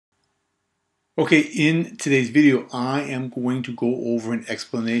Okay, in today's video, I am going to go over an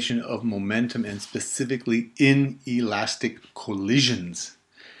explanation of momentum and specifically inelastic collisions.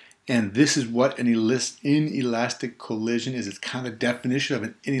 And this is what an inelastic collision is. It's kind of the definition of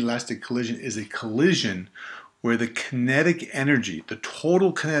an inelastic collision is a collision where the kinetic energy, the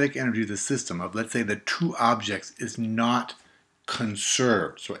total kinetic energy of the system of, let's say, the two objects is not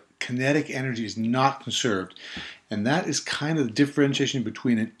conserved. So kinetic energy is not conserved. And that is kind of the differentiation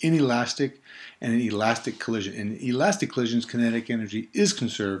between an inelastic and an elastic collision. In elastic collisions, kinetic energy is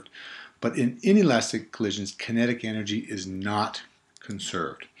conserved, but in inelastic collisions, kinetic energy is not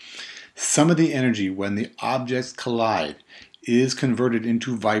conserved. Some of the energy when the objects collide is converted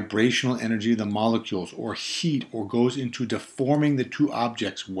into vibrational energy of the molecules or heat, or goes into deforming the two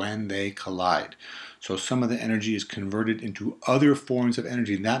objects when they collide. So some of the energy is converted into other forms of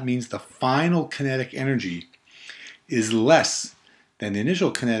energy, and that means the final kinetic energy is less than the initial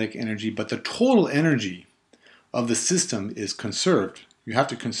kinetic energy, but the total energy of the system is conserved. You have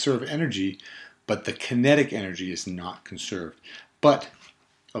to conserve energy, but the kinetic energy is not conserved. But,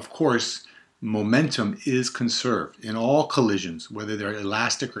 of course, momentum is conserved. In all collisions, whether they're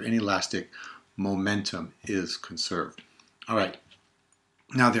elastic or inelastic, momentum is conserved. All right.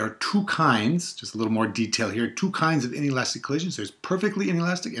 Now, there are two kinds, just a little more detail here, two kinds of inelastic collisions. There's perfectly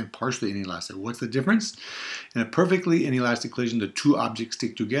inelastic and partially inelastic. What's the difference? In a perfectly inelastic collision, the two objects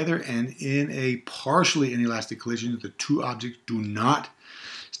stick together, and in a partially inelastic collision, the two objects do not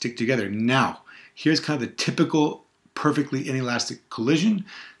stick together. Now, here's kind of the typical perfectly inelastic collision.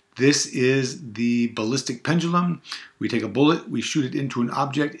 This is the ballistic pendulum. We take a bullet, we shoot it into an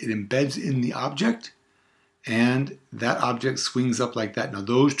object, it embeds in the object, and that object swings up like that. Now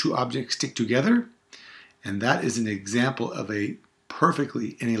those two objects stick together, and that is an example of a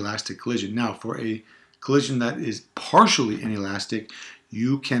perfectly inelastic collision. Now for a collision that is partially inelastic,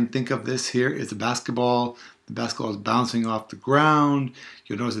 you can think of this here as a basketball. The basketball is bouncing off the ground.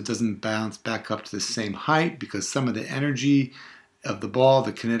 You'll notice it doesn't bounce back up to the same height because some of the energy of the ball,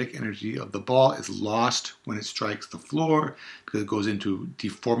 the kinetic energy of the ball, is lost when it strikes the floor because it goes into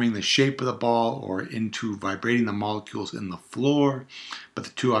deforming the shape of the ball or into vibrating the molecules in the floor, but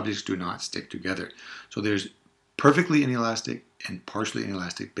the two objects do not stick together. So there's perfectly inelastic and partially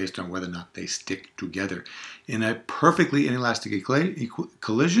inelastic based on whether or not they stick together. In a perfectly inelastic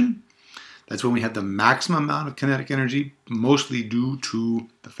collision, that's when we have the maximum amount of kinetic energy, mostly due to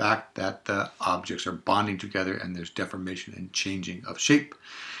the fact that the objects are bonding together and there's deformation and changing of shape.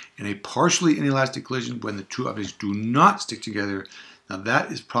 In a partially inelastic collision, when the two objects do not stick together, now that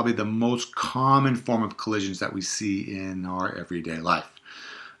is probably the most common form of collisions that we see in our everyday life.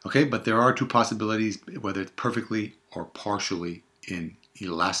 Okay, but there are two possibilities, whether it's perfectly or partially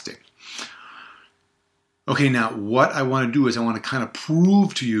inelastic. Okay, now what I want to do is I want to kind of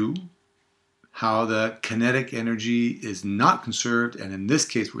prove to you how the kinetic energy is not conserved, and in this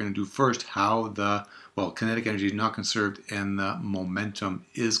case we're going to do first how the, kinetic energy is not conserved and the momentum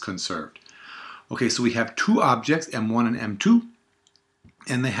is conserved. Okay, so we have two objects, M1 and M2,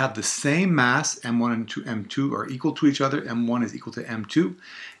 and they have the same mass. M1 and M2 are equal to each other. M1 is equal to M2,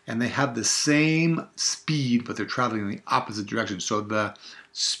 and they have the same speed, but they're traveling in the opposite direction. So the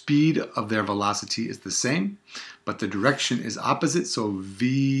speed of their velocity is the same, but the direction is opposite. So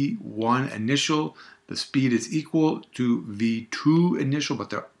V1 initial, the speed is equal to V2 initial, but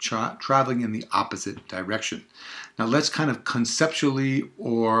they're traveling in the opposite direction. Now let's kind of conceptually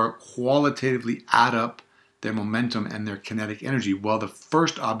or qualitatively add up their momentum and their kinetic energy. Well, the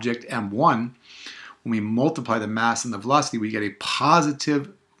first object, M1, when we multiply the mass and the velocity, we get a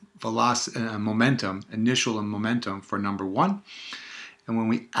positive velocity, momentum, initial and momentum for number 1. And when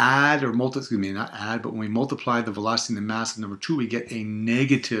we add or multiply, not add, but when we multiply the velocity and the mass of number 2, we get a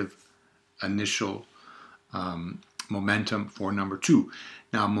negative initial momentum for number 2.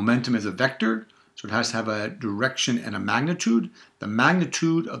 Now, momentum is a vector, so it has to have a direction and a magnitude. The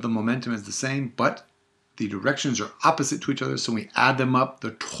magnitude of the momentum is the same, but the directions are opposite to each other, so when we add them up,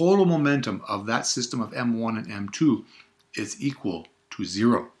 the total momentum of that system of M1 and M2 is equal to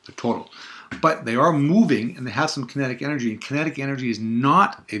 0, the total. But they are moving and they have some kinetic energy, and kinetic energy is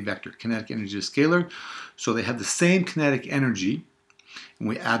not a vector. Kinetic energy is scalar, so they have the same kinetic energy, and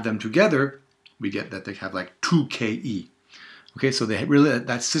we add them together, we get that they have like 2 KE. Okay, so they really,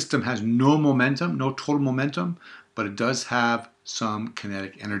 that system has no momentum, no total momentum, but it does have some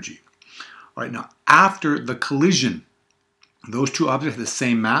kinetic energy. All right, now after the collision, those two objects have the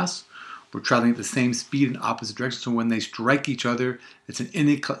same mass. We're traveling at the same speed in opposite directions. So when they strike each other, it's an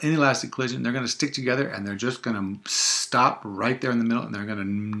inelastic collision. They're going to stick together and they're just going to stop right there in the middle and they're going to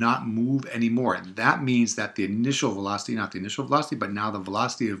not move anymore. And that means that the initial velocity, not the initial velocity, but now the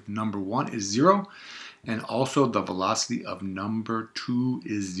velocity of number 1 is 0. And also the velocity of number 2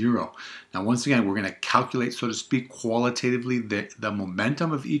 is 0. Now once again, we're going to calculate, so to speak, qualitatively the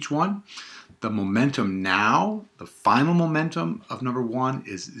momentum of each one. The momentum now, the final momentum of number 1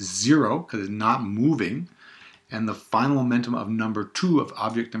 is 0 because it's not moving. And the final momentum of number 2, of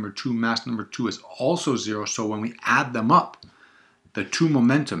object number 2, mass number 2 is also 0. So when we add them up, the two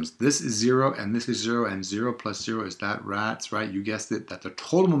momentums, this is 0 and this is 0, and 0 plus 0 is that, that's right, you guessed it, that the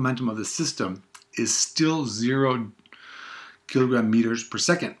total momentum of the system is still 0 kilogram meters per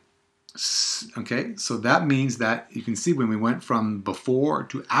second. Okay, so that means that you can see when we went from before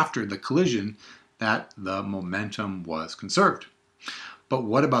to after the collision that the momentum was conserved. But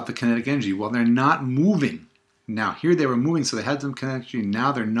what about the kinetic energy? Well, they're not moving. Now here they were moving, so they had some kinetic energy.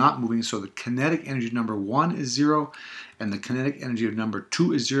 Now they're not moving, so the kinetic energy of number 1 is 0 and the kinetic energy of number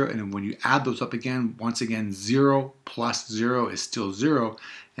 2 is 0. And when you add those up again, once again 0 plus 0 is still 0,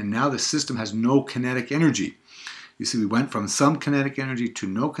 and now the system has no kinetic energy. You see, we went from some kinetic energy to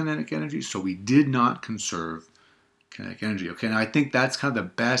no kinetic energy, so we did not conserve kinetic energy. Okay, now I think that's kind of the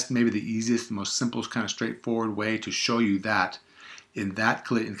best, maybe the easiest, the most simplest, kind of straightforward way to show you that in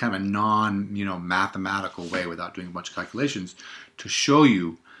kind of a non-mathematical way without doing a bunch of calculations, to show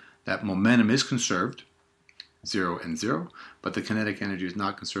you that momentum is conserved, 0 and 0, but the kinetic energy is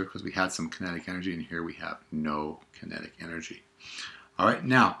not conserved because we had some kinetic energy, and here we have no kinetic energy. All right,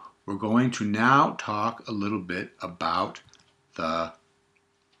 now we're going to now talk a little bit about the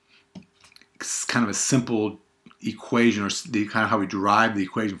kind of a simple equation, or the kind of how we derive the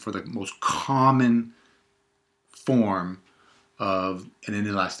equation for the most common form of an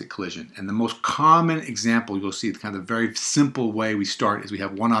inelastic collision. And the most common example you'll see, the kind of very simple way we start, is we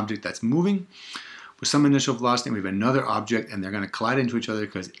have one object that's moving with some initial velocity, and we have another object, and they're going to collide into each other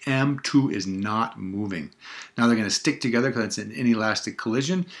because M2 is not moving. Now they're going to stick together because it's an inelastic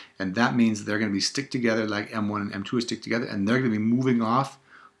collision, and that means they're going to be stick together like M1 and M2 is stick together, and they're going to be moving off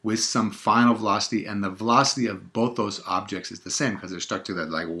with some final velocity, and the velocity of both those objects is the same because they're stuck together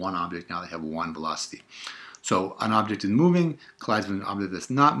like one object. Now they have one velocity. So an object is moving, collides with an object that's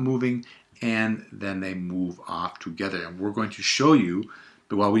not moving, and then they move off together. And we're going to show you,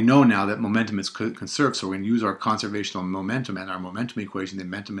 but while we know now that momentum is conserved, so we're going to use our conservational momentum and our momentum equation. The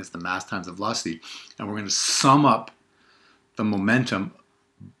momentum is the mass times the velocity, and we're going to sum up the momentum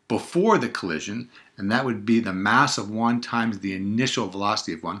before the collision, and that would be the mass of 1 times the initial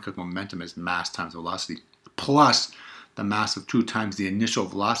velocity of 1, because momentum is mass times velocity, plus the mass of 2 times the initial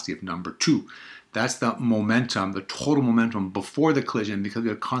velocity of number 2. That's the momentum, the total momentum before the collision. Because we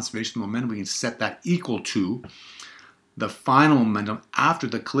have conservation momentum, we can set that equal to the final momentum after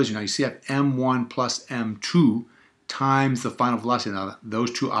the collision. Now you see I have M1 plus M2 times the final velocity. Now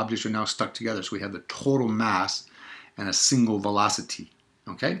those two objects are now stuck together, so we have the total mass and a single velocity.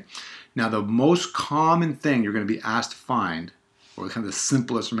 Okay? Now the most common thing you're going to be asked to find, or kind of the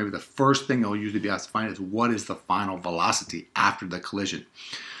simplest, or maybe the first thing you'll usually be asked to find, is what is the final velocity after the collision.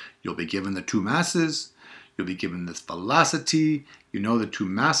 You'll be given the two masses, you'll be given this velocity, you know the two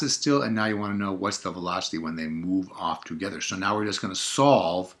masses still, and now you want to know what's the velocity when they move off together. So now we're just going to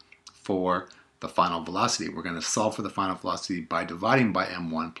solve for the final velocity. We're going to solve for the final velocity by dividing by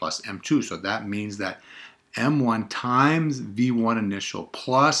M1 plus M2. So that means that M1 times V1 initial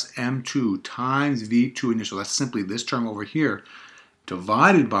plus M2 times V2 initial, that's simply this term over here,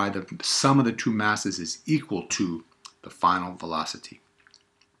 divided by the sum of the two masses is equal to the final velocity.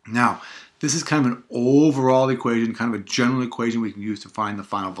 Now, this is kind of an overall equation, kind of a general equation we can use to find the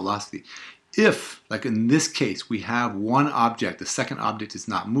final velocity. If, like in this case, we have one object, the second object is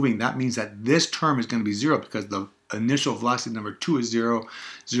not moving, that means that this term is going to be 0 because the initial velocity number 2 is 0,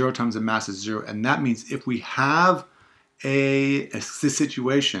 0 times the mass is 0, and that means if we have a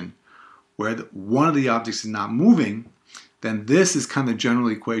situation where one of the objects is not moving, then this is kind of the general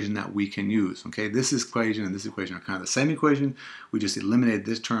equation that we can use. Okay, this equation and this equation are kind of the same equation. We just eliminated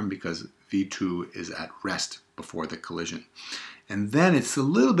this term because V2 is at rest before the collision. And then it's a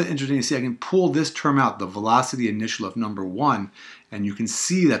little bit interesting to see, I can pull this term out, the velocity initial of number 1, and you can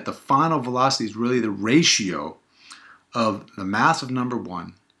see that the final velocity is really the ratio of the mass of number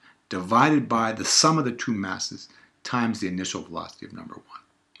 1 divided by the sum of the two masses times the initial velocity of number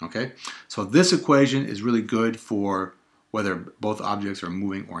 1. Okay, so this equation is really good for whether both objects are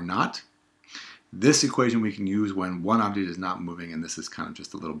moving or not. This equation we can use when one object is not moving, and this is kind of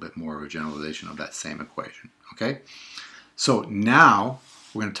just a little bit more of a generalization of that same equation. Okay, so now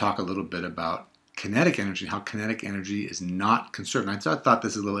we're going to talk a little bit about kinetic energy, how kinetic energy is not conserved. And I thought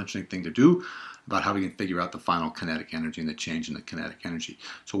this is a little interesting thing to do about how we can figure out the final kinetic energy and the change in the kinetic energy.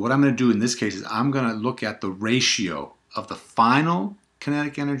 So what I'm going to do in this case is I'm going to look at the ratio of the final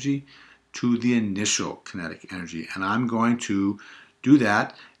kinetic energy to the initial kinetic energy. And I'm going to do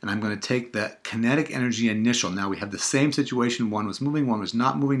that, and I'm going to take the kinetic energy initial. Now we have the same situation. One was moving, one was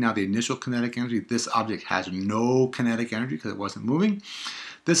not moving. Now the initial kinetic energy, this object has no kinetic energy because it wasn't moving.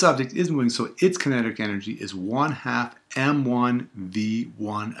 This object is moving, so its kinetic energy is 1/2 m1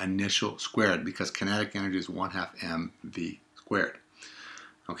 v1 initial squared, because kinetic energy is 1/2 mv squared.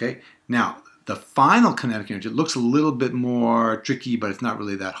 Okay, now the final kinetic energy, it looks a little bit more tricky, but it's not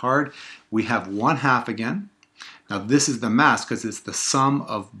really that hard. We have 1/2 again. Now this is the mass because it's the sum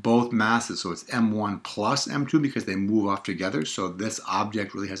of both masses, so it's m1 plus m2 because they move off together. So this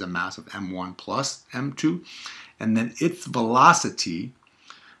object really has a mass of m1 plus m2, and then its velocity.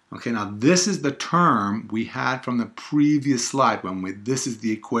 Okay, now this is the term we had from the previous slide this is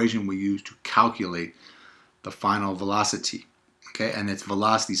the equation we use to calculate the final velocity. Okay, and it's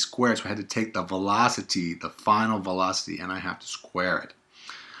velocity squared, so I had to take the velocity, the final velocity, and I have to square it.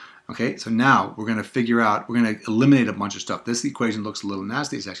 Okay, so now we're going to figure out, we're going to eliminate a bunch of stuff. This equation looks a little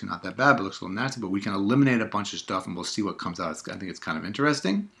nasty. It's actually not that bad, but it looks a little nasty, but we can eliminate a bunch of stuff and we'll see what comes out. I think it's kind of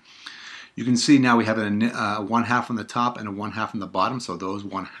interesting. You can see now we have a 1/2 on the top and a 1/2 on the bottom, so those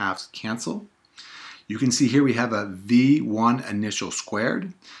 1/2s cancel. You can see here we have a v1 initial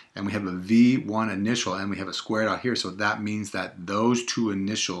squared, and we have a v1 initial, and we have a squared out here, so that means that those two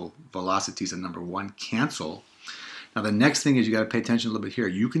initial velocities of number 1 cancel. Now the next thing is you got to pay attention a little bit here.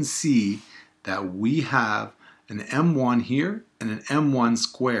 You can see that we have an m1 here and an m1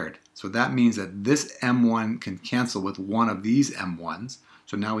 squared. So that means that this m1 can cancel with one of these m1s.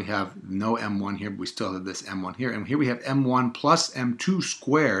 So now we have no m1 here, but we still have this m1 here. And here we have m1 plus m2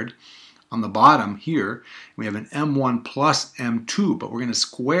 squared on the bottom here. We have an m1 plus m2, but we're going to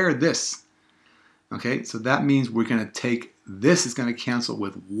square this. Okay, so that means we're going to take this is going to cancel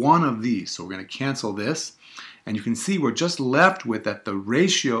with one of these. So we're going to cancel this. And you can see we're just left with that the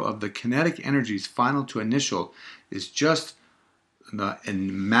ratio of the kinetic energies final to initial is just the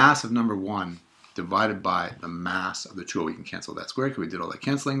mass of number 1 divided by the mass of the 2. We can cancel that square because we did all that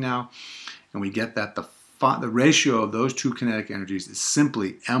canceling now. And we get that the ratio of those two kinetic energies is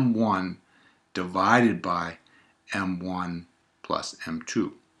simply m1 divided by m1 plus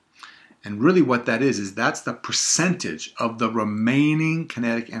m2. And really what that is that's the percentage of the remaining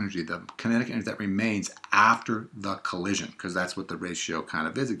kinetic energy, the kinetic energy that remains after the collision, because that's what the ratio kind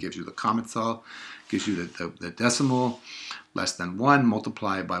of is. It gives you the Komet gives you the decimal, less than 1,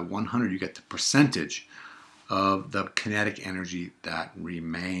 multiplied by 100, you get the percentage of the kinetic energy that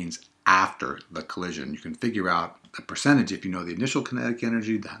remains after the collision. You can figure out the percentage if you know the initial kinetic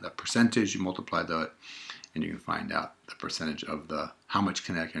energy, the percentage, you multiply that, and you can find out the percentage of how much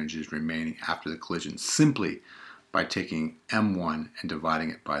kinetic energy is remaining after the collision simply by taking m1 and dividing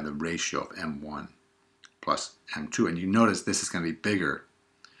it by the ratio of m1 plus m2. And you notice this is going to be bigger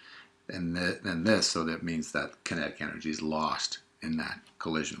than this, so that means that kinetic energy is lost in that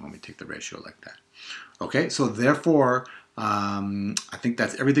collision when we take the ratio like that. Okay, so therefore, I think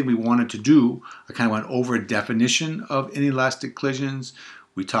that's everything we wanted to do. I kind of went over a definition of inelastic collisions.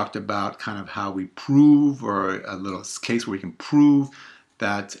 We talked about kind of how we prove, or a little case where we can prove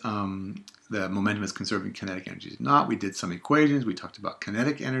that the momentum is conserved and kinetic energy is not. We did some equations. We talked about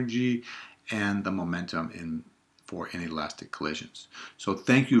kinetic energy and the momentum for inelastic collisions. So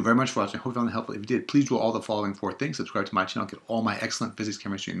thank you very much for watching. I hope you found it helpful. If you did, please do all the following 4 things. Subscribe to my channel, get all my excellent physics,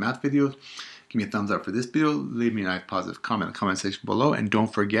 chemistry, and math videos. Give me a thumbs up for this video. Leave me a nice positive comment in the comment section below. And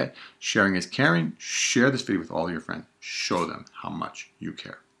don't forget, sharing is caring. Share this video with all your friends. Show them how much you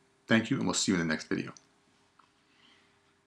care. Thank you, and we'll see you in the next video.